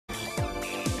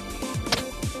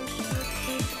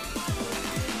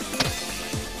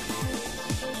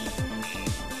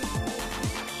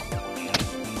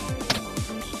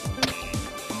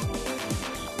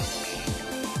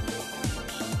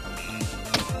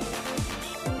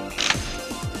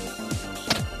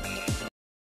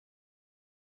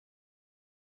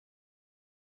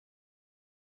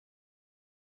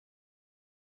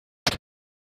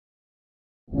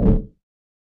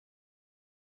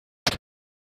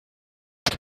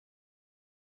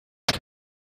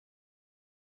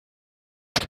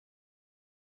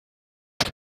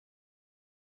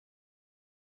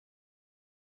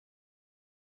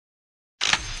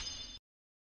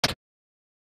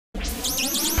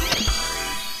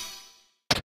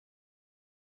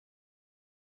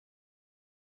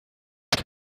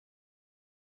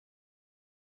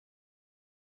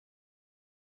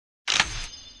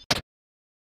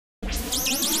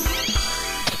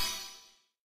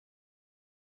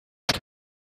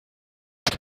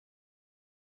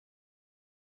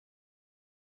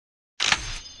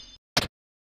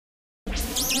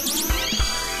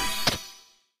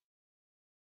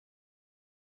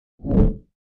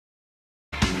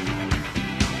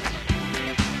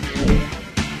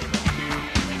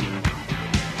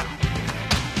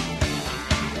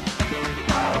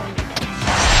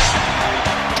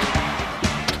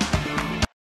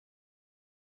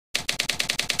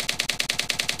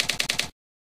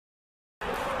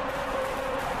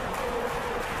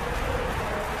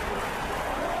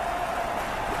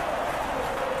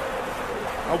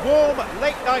A warm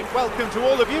late night welcome to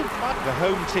all of you. The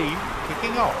home team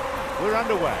kicking off. We're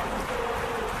underway.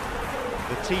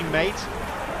 The teammate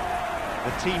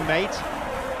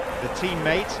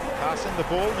passing the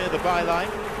ball near the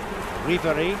byline.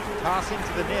 Ribery passing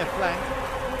to the near flank.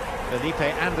 Felipe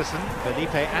Anderson, the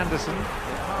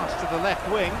pass to the left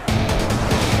wing.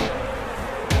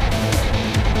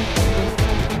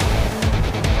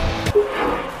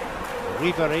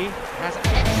 Ribery has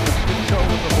excellent control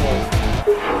of the ball.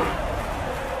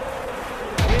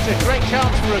 Here's a great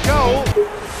chance for a goal.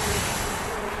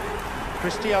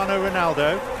 Cristiano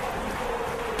Ronaldo,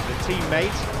 the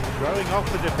teammate, throwing off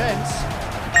the defence.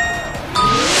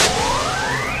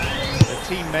 The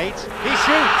teammate, he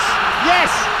shoots!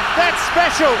 Yes! That's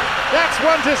special! That's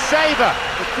one to savour!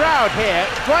 The crowd here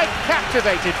quite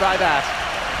captivated by that.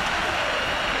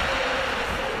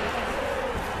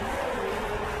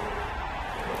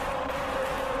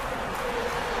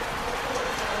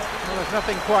 Well, there's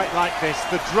nothing quite like this.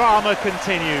 The drama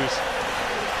continues.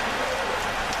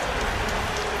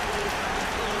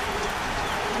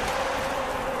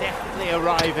 Definitely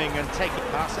arriving and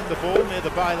passing the ball near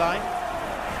the byline.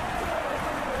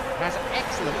 Has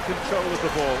excellent control of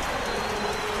the ball.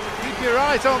 Keep your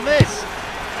eyes on this.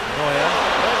 Neuer.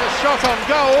 There's a shot on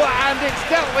goal and it's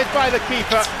dealt with by the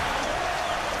keeper.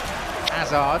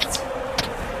 Hazard.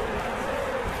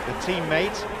 The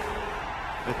teammate,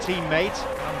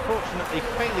 unfortunately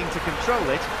failing to control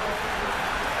it.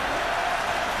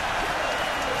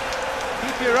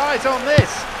 Keep your eyes on this.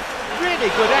 Really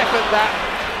good effort that,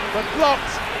 but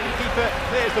blocked. The keeper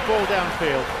clears the ball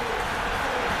downfield.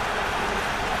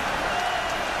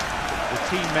 The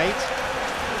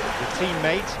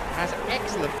teammate has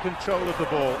excellent control of the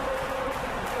ball.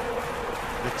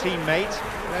 The teammate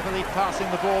cleverly passing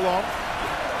the ball on.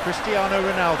 Cristiano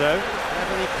Ronaldo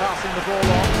cleverly passing the ball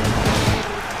on.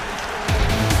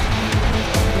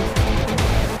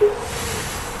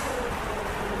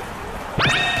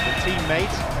 The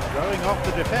teammate throwing off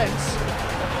the defence.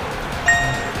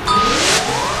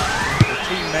 The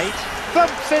teammate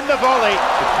thumps in the volley.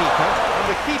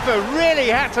 The keeper really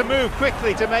had to move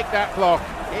quickly to make that block.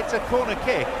 It's a corner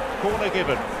kick, corner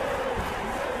given.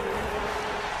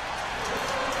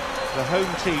 The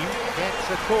home team gets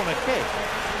a corner kick,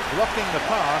 blocking the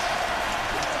pass.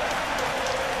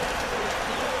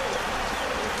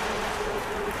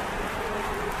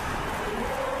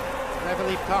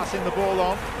 Cleverly passing the ball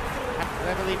on.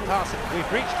 Cleverly passing. We've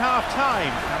reached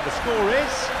half-time and the score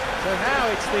is... So now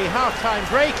it's the half-time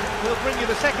break. We'll bring you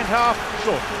the second half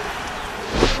shortly.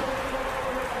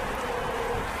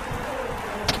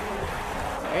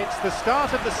 It's the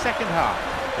start of the second half.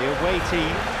 The away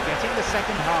team getting the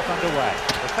second half underway.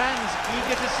 The fans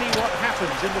eager to see what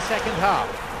happens in the second half.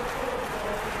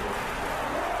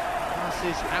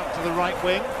 Passes out to the right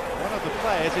wing. One of the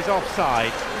players is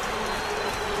offside.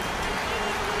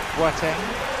 Boateng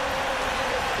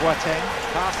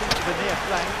passing to the near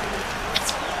flank.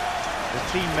 The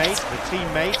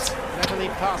teammate cleverly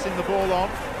passing the ball on.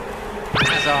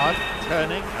 Hazard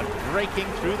turning and breaking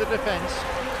through the defence.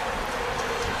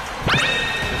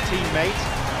 The teammate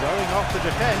throwing off the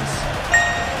defence.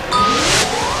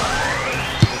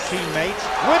 The teammate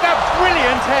with a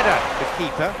brilliant header. The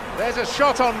keeper. There's a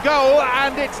shot on goal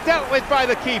and it's dealt with by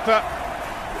the keeper.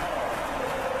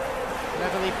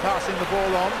 Cleverly passing the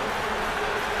ball on.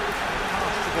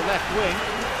 Pass to the left wing.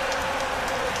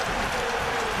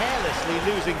 Carelessly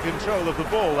losing control of the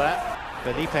ball there.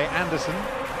 Felipe Anderson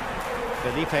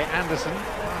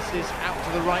passes out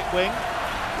to the right wing.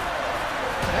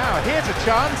 Now here's a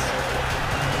chance.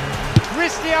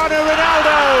 Cristiano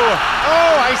Ronaldo!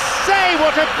 Oh, I say,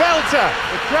 what a belter!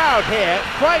 The crowd here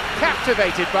quite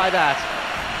captivated by that.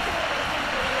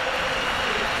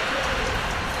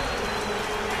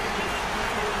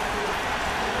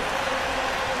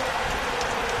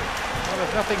 Well,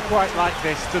 there's nothing quite like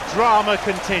this. The drama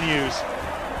continues.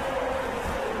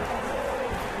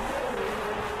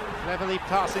 Cleverly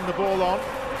passing the ball on.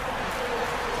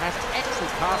 Has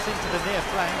excellent passing to the near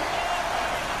flank.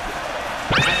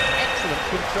 Has excellent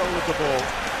control of the ball.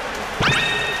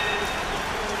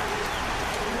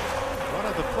 One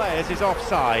of the players is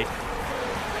offside.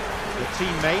 The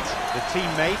teammate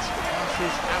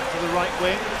passes out to the right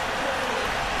wing.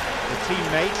 The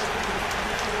teammate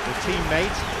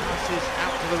passes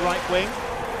out to the right wing.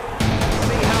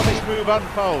 See how this move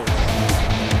unfolds.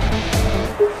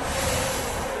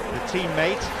 The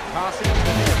teammate passing to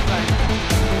the near flank.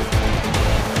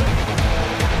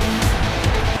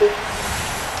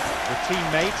 The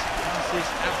teammate passes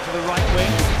out to the right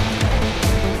wing.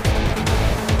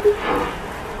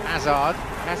 Hazard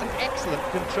has excellent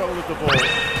control of the ball.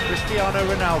 Cristiano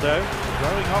Ronaldo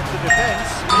throwing off the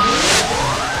defence.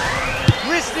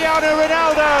 Cristiano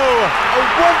Ronaldo! A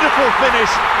wonderful finish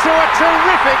to a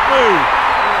terrific move.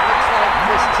 Well, it looks like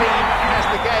this team has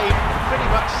the game pretty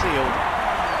much sealed.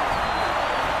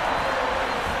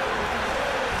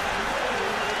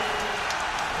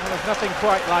 Well, there's nothing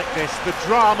quite like this. The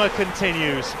drama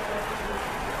continues.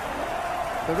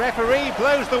 The referee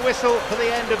blows the whistle for the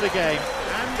end of the game.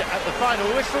 And at the final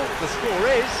whistle, the score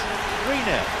is 3-0.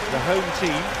 The home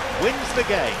team wins the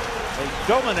game. They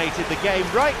dominated the game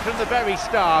right from the very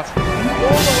start, all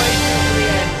the way through to the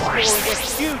end, scoring a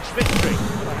huge victory.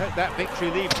 I hope that victory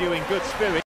leaves you in good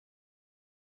spirits.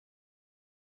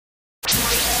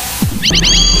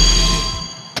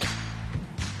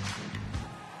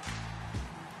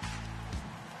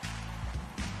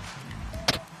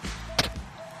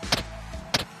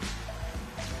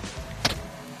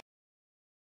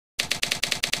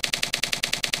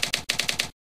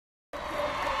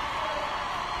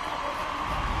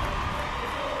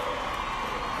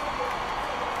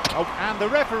 Oh, and the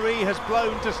referee has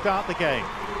blown to start the game.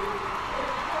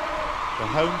 The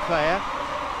home player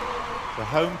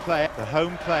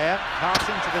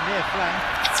passing to the near flank.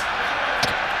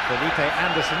 Felipe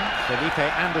Anderson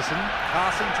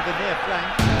passing to the near flank.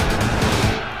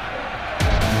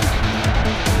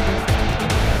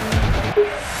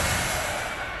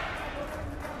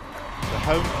 The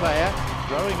home player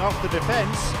throwing off the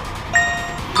defence.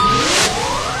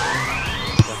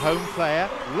 The home player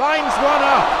lines one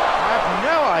up. I have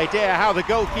no idea how the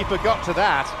goalkeeper got to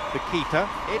that. The keeper,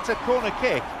 it's a corner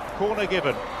kick, corner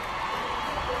given.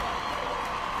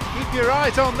 Keep your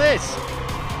eyes on this.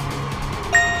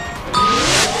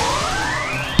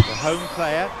 The home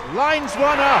player lines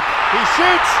one up. He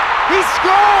shoots, he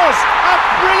scores! A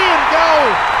brilliant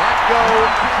goal! That goal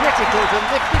critical to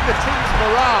lifting the team's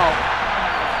morale.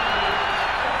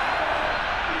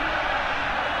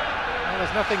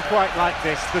 There's nothing quite like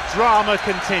this. The drama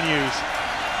continues.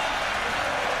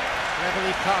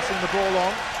 Cleverly passing the ball on.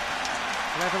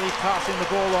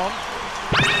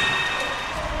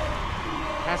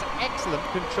 Has excellent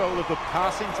control of the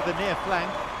passing to the near flank.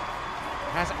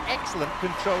 Has excellent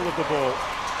control of the ball.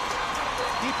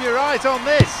 Keep your eyes on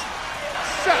this.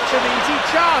 Such an easy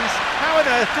chance. How on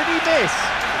earth did he miss?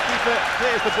 The keeper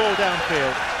clears the ball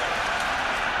downfield.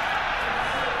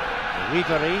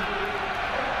 Ribery,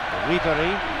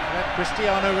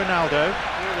 Cristiano Ronaldo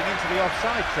falling into the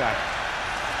offside trap.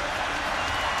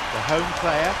 The home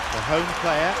player,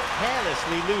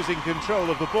 carelessly losing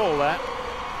control of the ball there.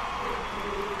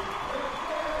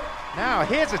 Now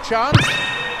here's a chance.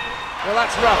 Well,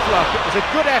 that's rough luck. It was a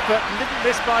good effort and didn't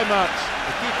miss by much.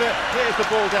 The keeper clears the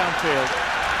ball downfield.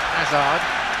 Hazard.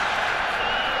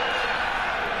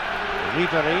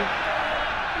 Ribery.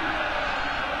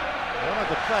 One of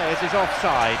the players is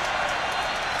offside.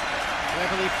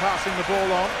 Cleverly passing the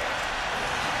ball on.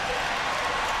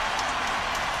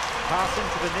 Passing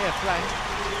to the near flank.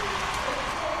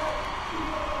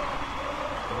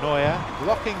 Neuer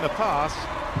blocking the pass.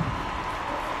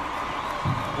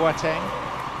 Boateng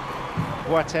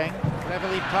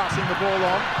cleverly passing the ball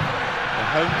on. The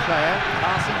home player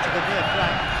passing to the near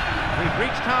flank. We've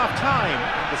reached half-time.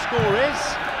 The score is...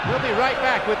 We'll be right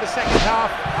back with the second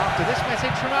half after this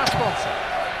message from our sponsor.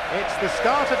 It's the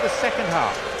start of the second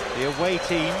half. The away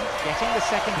team getting the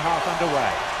second half underway.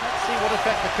 Let's see what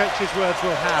effect the coach's words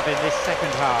will have in this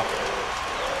second half.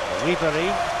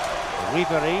 Ribery,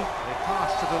 they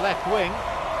pass to the left wing.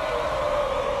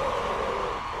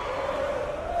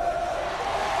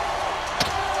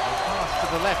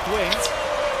 The left wing.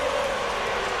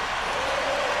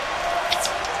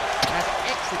 Has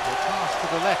excellent pass to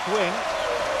the left wing.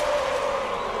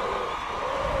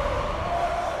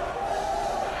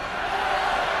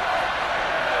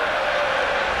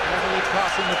 Cleverly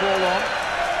passing the ball on.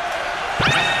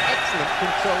 Has excellent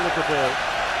control of the ball.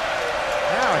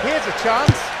 Now here's a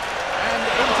chance, and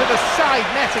into the side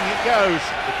netting it goes.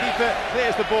 The keeper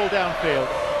clears the ball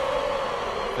downfield.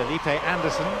 Felipe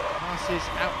Anderson passes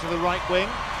out to the right wing.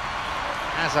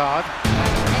 Hazard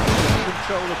has excellent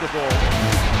control of the ball.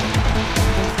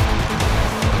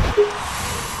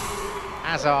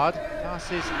 Hazard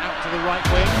passes out to the right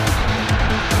wing.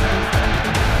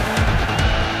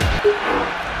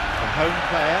 The home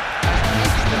player has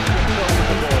excellent control of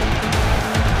the ball.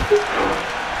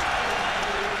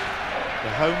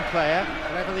 The home player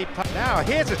cleverly... Now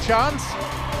here's a chance.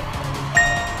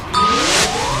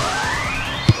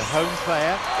 Home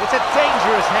player, it's a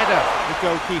dangerous header, the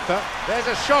goalkeeper. There's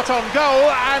a shot on goal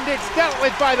and it's dealt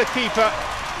with by the keeper.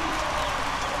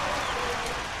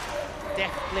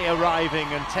 deftly arriving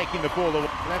and taking the ball away.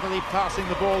 Cleverly passing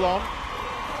the ball on,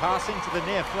 passing to the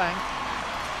near flank.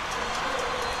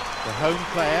 The home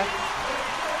player,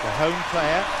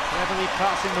 cleverly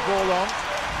passing the ball on.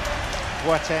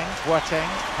 Boateng,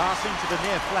 passing to the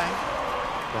near flank.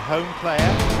 The home player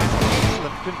has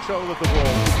excellent control of the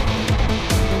ball.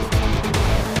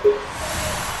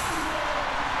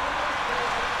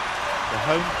 The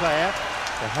home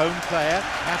player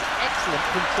has excellent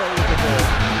control of the ball.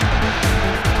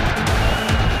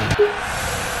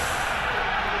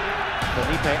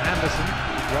 Felipe Anderson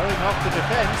throwing off the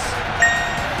defence.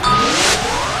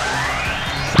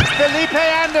 Felipe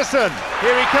Anderson,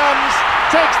 here he comes,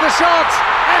 takes the shot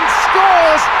and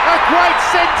scores a quite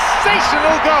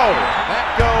sensational goal. That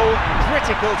goal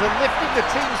critical to lifting the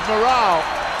team's morale.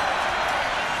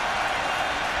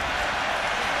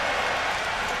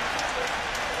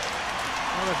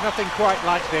 Well, there's nothing quite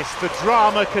like this. The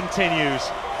drama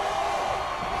continues.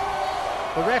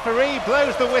 The referee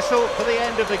blows the whistle for the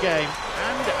end of the game,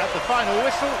 and at the final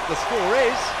whistle, the score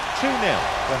is 2-0.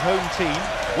 The home team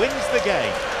wins the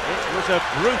game. It was a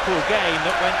brutal game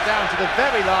that went down to the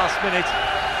very last minute.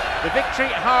 The victory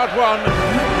hard won,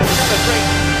 the drink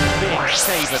being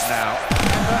savoured now.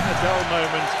 Never a dull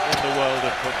moment in the world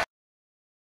of football.